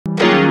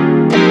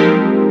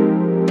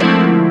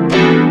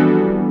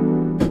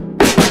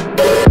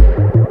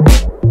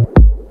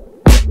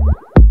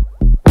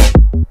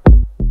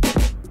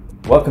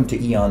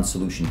to EON's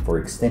solution for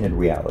extended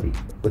reality.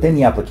 Within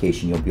the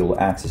application, you'll be able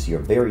to access your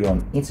very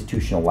own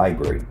institutional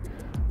library,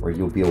 where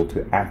you'll be able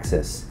to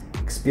access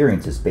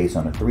experiences based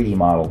on a 3D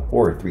model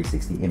or a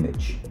 360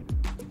 image.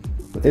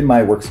 Within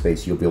my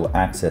workspace, you'll be able to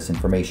access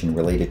information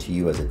related to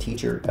you as a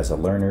teacher, as a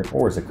learner,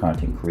 or as a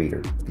content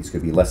creator. These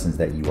could be lessons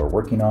that you are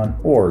working on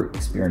or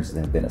experiences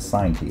that have been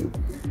assigned to you.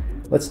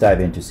 Let's dive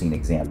in to see an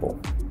example.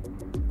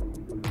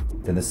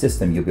 In the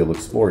system, you'll be able to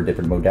explore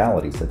different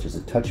modalities such as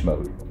a touch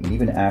mode, and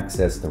even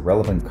access the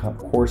relevant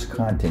course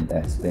content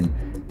that has been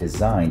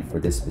designed for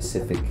this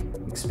specific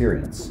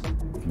experience.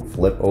 You can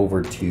flip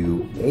over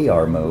to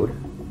AR mode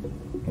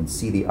and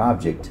see the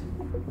object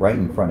right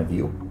in front of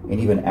you, and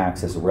even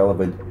access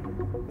relevant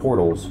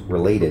portals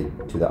related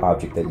to the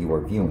object that you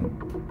are viewing.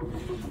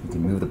 You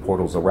can move the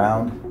portals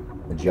around,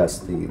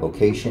 adjust the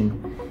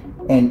location,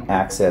 and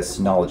access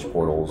knowledge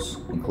portals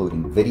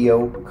including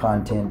video,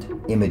 content,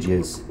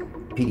 images,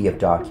 PDF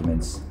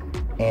documents,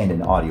 and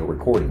an audio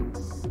recording.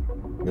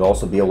 You'll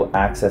also be able to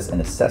access an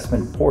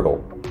assessment portal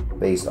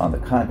based on the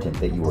content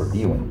that you are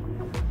viewing.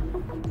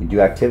 You can do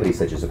activities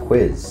such as a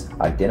quiz,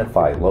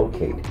 identify,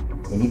 locate,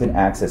 and even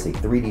access a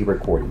 3D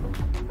recording.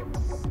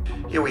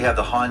 Here we have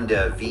the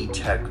Honda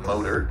VTEC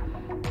motor.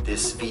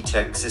 This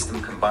VTEC system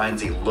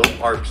combines a low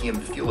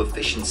RPM fuel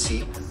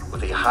efficiency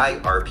with a high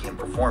RPM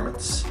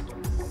performance.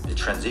 The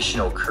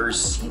transition occurs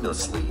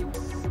seamlessly,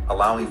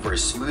 allowing for a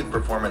smooth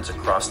performance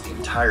across the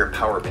entire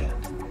power band.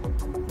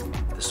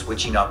 The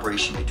switching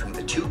operation between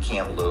the two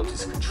cam lobes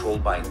is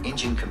controlled by an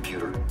engine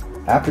computer.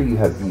 After you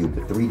have viewed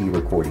the 3D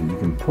recording, you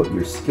can put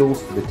your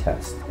skills to the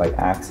test by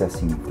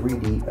accessing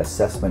 3D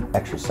assessment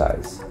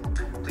exercise.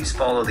 Please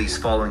follow these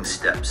following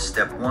steps.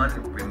 Step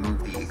 1,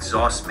 remove the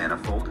exhaust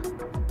manifold.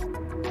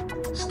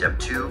 Step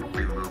 2,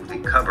 remove the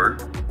cover.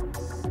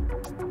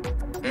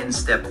 And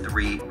step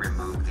 3,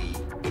 remove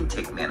the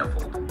intake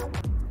manifold.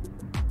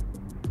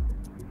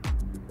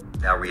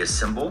 Now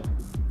reassemble.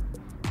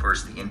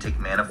 First the intake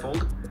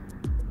manifold,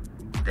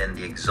 then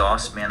the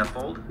exhaust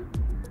manifold,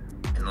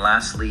 and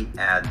lastly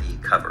add the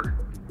cover.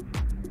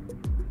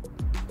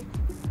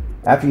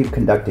 After you've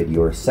conducted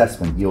your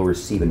assessment, you'll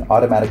receive an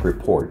automatic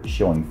report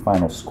showing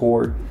final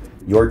score,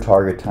 your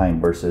target time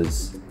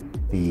versus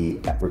the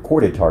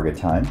recorded target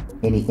time,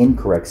 any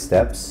incorrect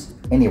steps,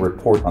 any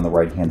report on the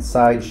right-hand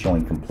side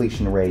showing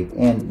completion rate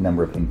and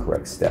number of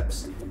incorrect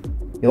steps.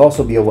 You'll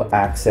also be able to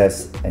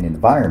access an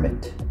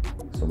environment.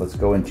 So let's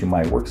go into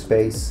my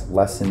workspace,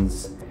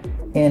 lessons,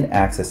 and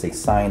access a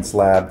science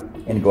lab,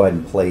 and go ahead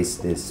and place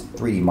this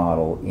 3D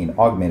model in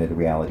augmented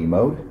reality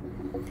mode.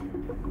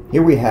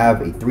 Here we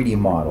have a 3D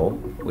model,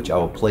 which I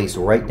will place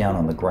right down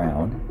on the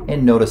ground,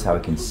 and notice how I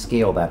can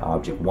scale that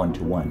object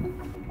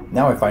 1-to-1.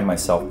 Now I find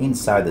myself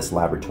inside this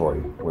laboratory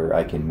where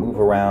I can move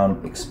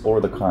around,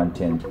 explore the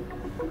content.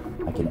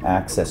 I can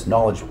access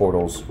knowledge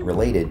portals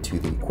related to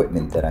the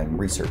equipment that I'm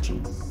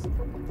researching.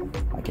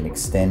 I can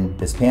extend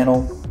this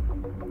panel,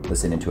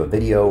 listen into a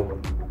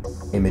video,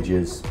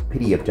 images,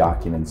 PDF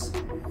documents,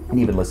 and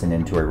even listen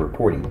into a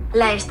recording.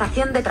 La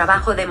estación de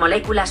trabajo de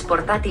moléculas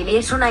portátil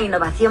es una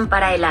innovación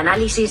para el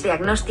análisis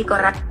diagnóstico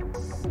rápido.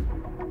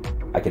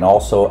 I can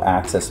also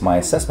access my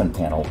assessment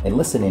panel and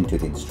listen into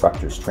the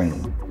instructor's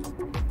training.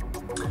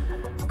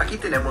 Aquí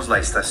tenemos la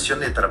estación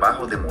de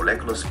trabajo de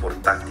moléculas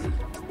portátil.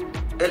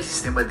 El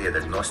sistema de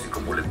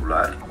diagnóstico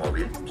molecular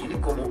móvil tiene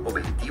como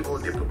objetivo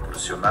de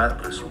proporcionar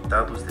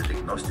resultados de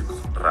diagnósticos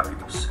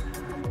rápidos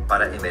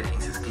para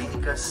emergencias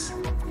clínicas,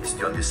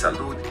 gestión de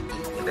salud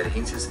y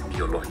emergencias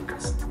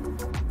biológicas.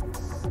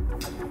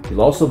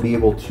 You'll also be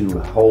able to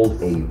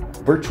hold a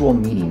virtual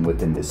meeting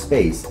within this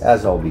space,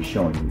 as I'll be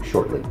showing you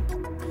shortly.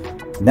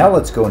 Now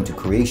let's go into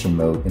creation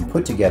mode and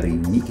put together a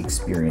unique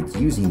experience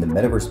using the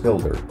Metaverse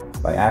Builder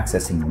by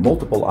accessing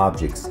multiple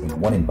objects in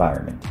one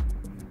environment.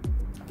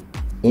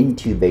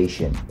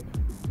 Intubation.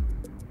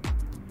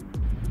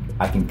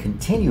 I can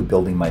continue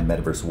building my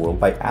metaverse world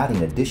by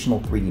adding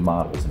additional 3D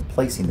models and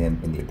placing them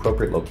in the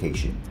appropriate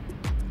location.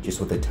 Just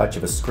with a touch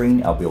of a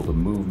screen, I'll be able to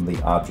move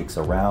the objects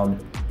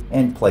around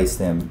and place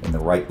them in the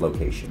right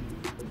location.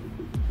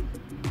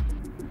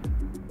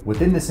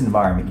 Within this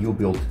environment, you'll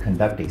be able to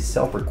conduct a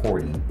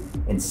self-recording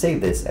and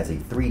save this as a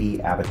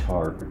 3D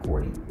avatar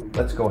recording.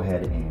 Let's go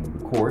ahead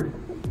and record.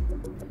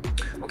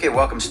 Okay,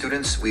 welcome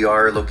students. We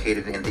are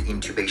located in the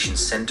intubation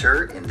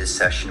center. In this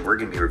session, we're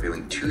going to be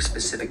reviewing two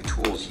specific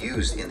tools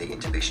used in the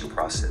intubation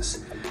process.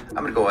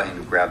 I'm going to go ahead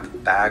and grab the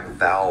bag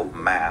valve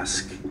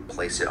mask,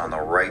 place it on the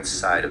right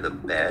side of the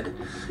bed,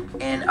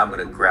 and I'm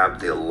going to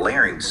grab the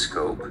layering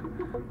scope,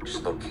 which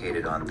is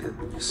located on the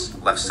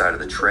left side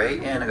of the tray,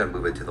 and I'm going to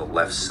move it to the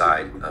left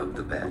side of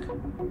the bed.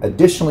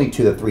 Additionally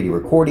to the 3D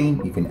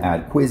recording, you can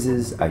add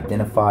quizzes,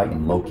 identify,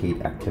 and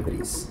locate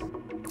activities.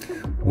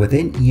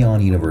 Within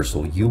EON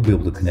Universal, you'll be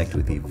able to connect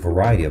with a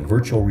variety of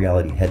virtual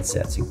reality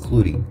headsets,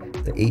 including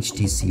the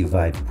HTC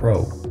Vive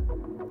Pro,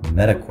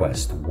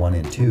 MetaQuest 1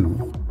 and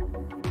 2,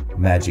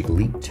 Magic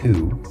Leap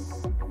 2,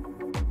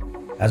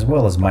 as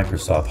well as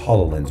Microsoft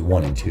HoloLens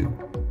 1 and 2.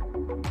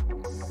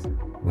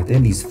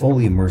 Within these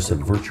fully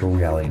immersive virtual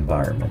reality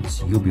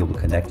environments, you'll be able to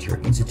connect to your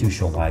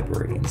institutional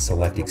library and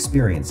select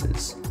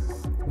experiences.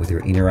 With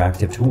your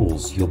interactive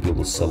tools, you'll be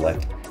able to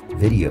select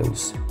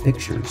videos,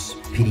 pictures,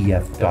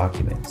 PDF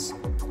documents,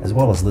 as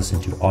well as listen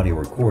to audio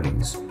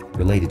recordings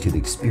related to the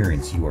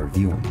experience you are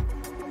viewing.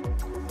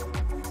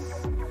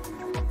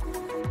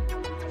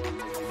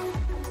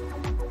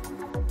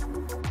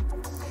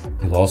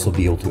 You'll also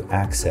be able to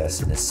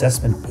access an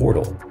assessment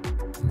portal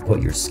and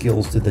put your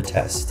skills to the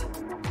test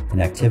in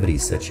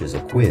activities such as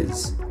a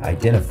quiz,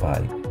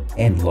 identify,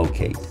 and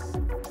locate.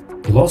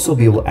 You'll also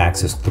be able to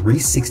access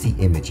 360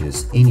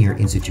 images in your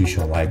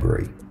institutional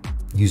library.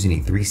 Using a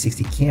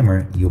 360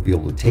 camera, you'll be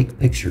able to take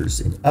pictures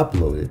and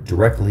upload it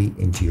directly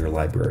into your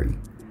library.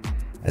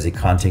 As a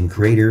content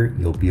creator,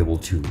 you'll be able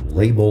to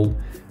label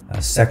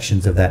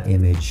sections of that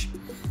image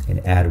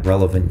and add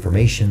relevant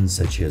information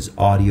such as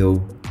audio,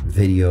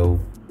 video,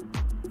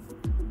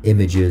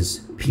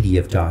 images,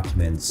 PDF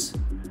documents,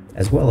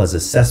 as well as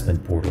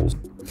assessment portals.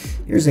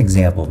 Here's an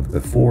example of the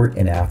before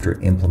and after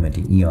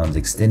implementing EON's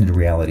extended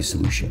reality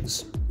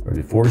solutions, where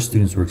before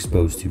students were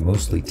exposed to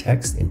mostly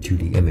text and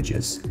 2D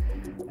images.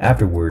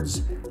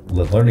 Afterwards,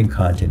 the learning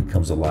content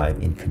comes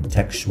alive in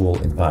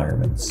contextual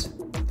environments.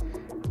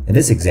 In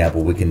this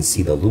example, we can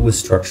see the Lewis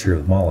structure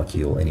of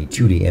molecule in a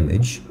 2D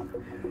image,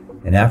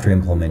 and after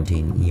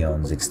implementing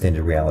EON's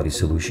extended reality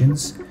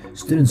solutions,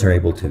 students are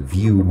able to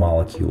view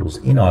molecules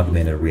in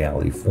augmented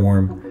reality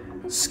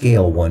form,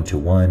 scale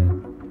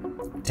 1-to-1,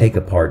 take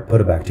apart,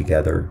 put it back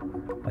together,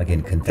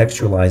 again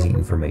contextualizing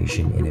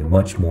information in a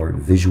much more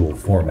visual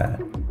format.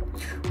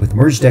 With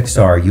Merged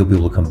XR, you'll be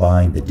able to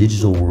combine the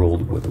digital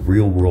world with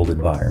real-world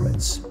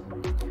environments.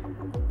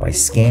 By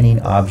scanning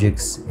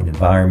objects and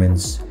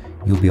environments,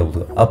 you'll be able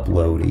to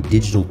upload a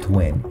digital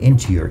twin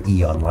into your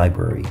EON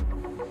library.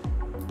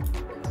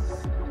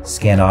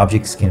 Scanned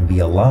objects can be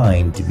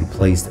aligned to be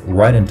placed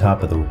right on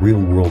top of the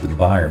real-world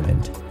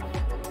environment.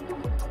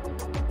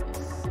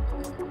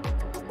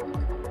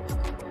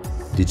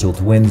 Digital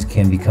twins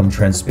can become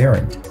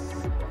transparent,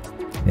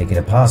 making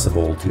it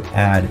possible to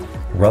add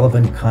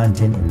relevant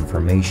content and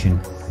information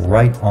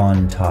right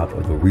on top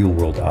of the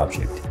real-world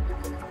object.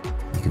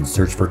 You can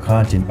search for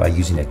content by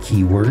using a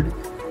keyword,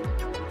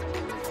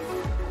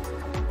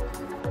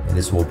 and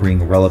this will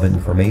bring relevant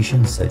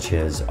information such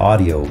as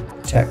audio,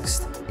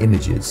 text,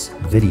 images,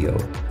 video.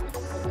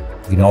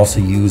 You can also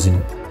use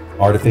an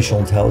artificial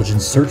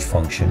intelligence search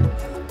function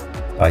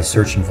by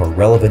searching for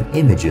relevant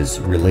images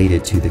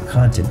related to the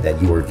content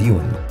that you are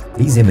viewing.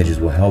 These images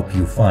will help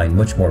you find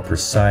much more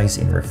precise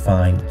and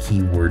refined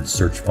keyword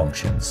search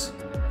functions.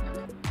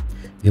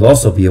 You'll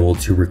also be able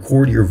to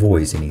record your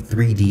voice in a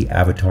 3D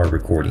avatar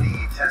recording.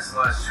 The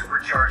Tesla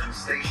supercharging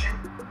station.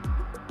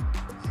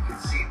 As you can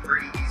see,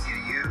 pretty easy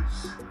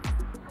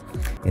to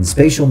use. In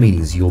spatial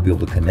meetings, you'll be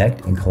able to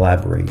connect and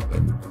collaborate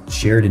in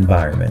shared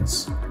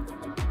environments.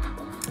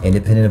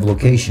 Independent of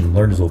location,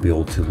 learners will be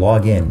able to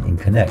log in and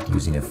connect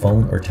using a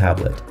phone or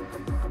tablet.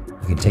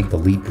 You can take the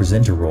lead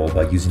presenter role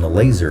by using a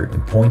laser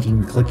and pointing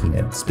and clicking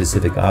at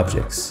specific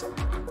objects.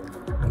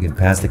 You can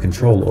pass the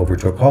control over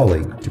to a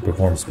colleague to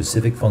perform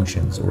specific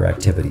functions or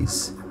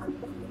activities,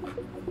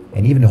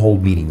 and even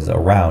hold meetings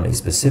around a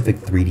specific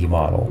 3D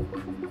model.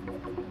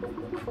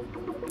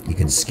 You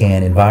can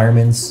scan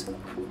environments,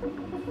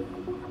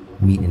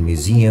 meet in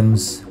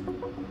museums,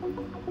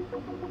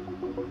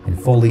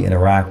 and fully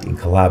interact and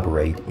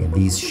collaborate in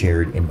these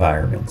shared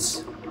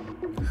environments.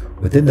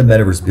 Within the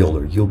Metaverse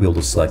Builder, you'll be able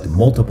to select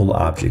multiple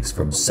objects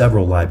from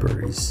several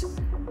libraries.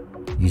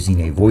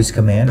 Using a voice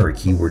command or a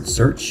keyword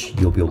search,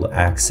 you'll be able to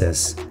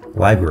access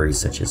libraries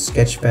such as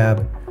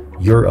Sketchfab,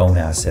 your own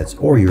assets,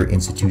 or your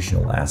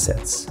institutional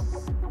assets.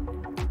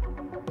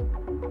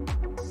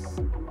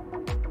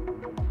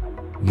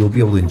 You'll be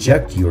able to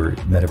inject your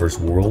Metaverse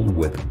world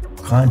with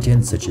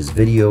content such as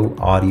video,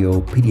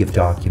 audio, PDF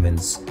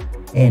documents,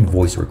 and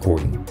voice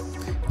recording.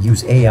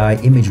 Use AI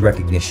image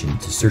recognition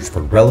to search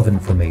for relevant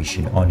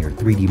information on your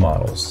 3D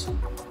models.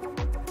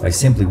 By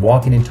simply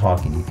walking and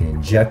talking, you can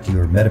inject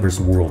your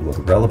Metaverse world with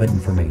relevant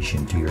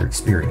information to your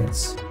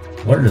experience.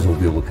 Learners will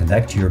be able to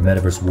connect to your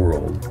Metaverse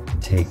world and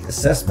take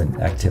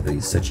assessment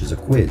activities such as a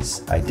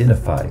quiz,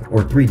 identify,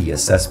 or 3D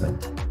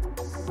assessment.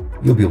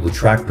 You'll be able to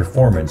track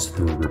performance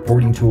through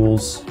reporting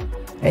tools,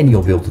 and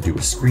you'll be able to do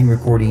a screen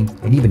recording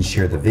and even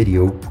share the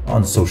video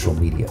on social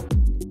media.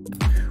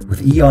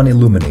 With EON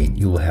Illuminate,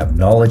 you will have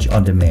knowledge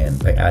on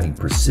demand by adding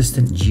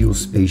persistent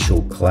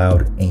geospatial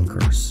cloud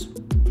anchors.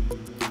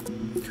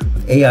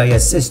 With AI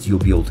Assist, you'll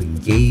be able to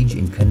engage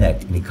and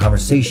connect in a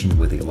conversation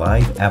with a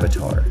live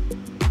avatar.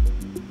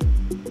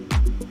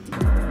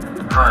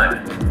 Hi,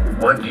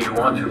 what do you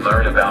want to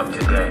learn about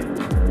today?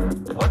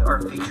 What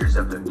are features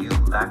of the new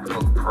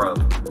MacBook Pro?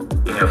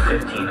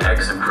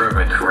 15x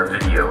improvement for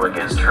video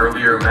against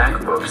earlier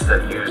MacBooks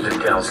that used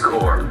Intel's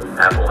Core.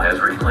 Apple has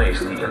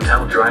replaced the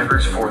Intel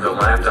drivers for the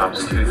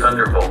laptops to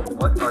Thunderbolt.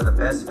 What are the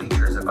best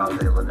features about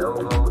the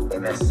Lenovo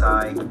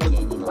MSI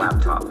gaming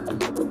laptop?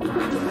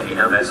 The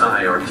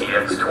MSI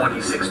RTX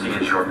 2060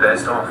 is your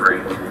best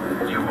offering.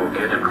 You will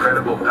get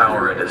incredible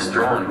power and a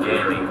strong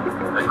gaming.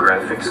 A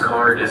graphics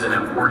card is an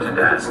important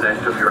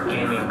aspect of your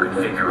gaming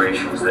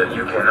configurations that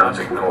you cannot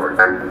ignore.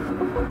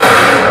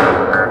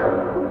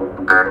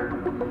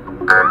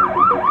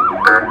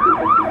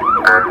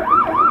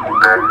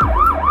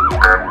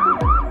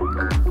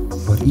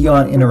 With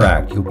EON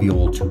Interact, you'll be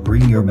able to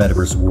bring your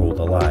metaverse world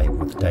alive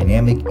with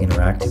dynamic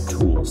interactive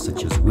tools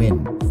such as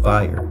wind,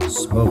 fire,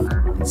 smoke,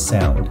 and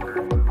sound.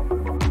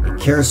 A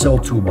carousel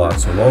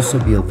toolbox will also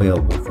be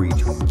available for you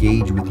to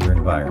engage with your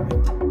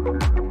environment.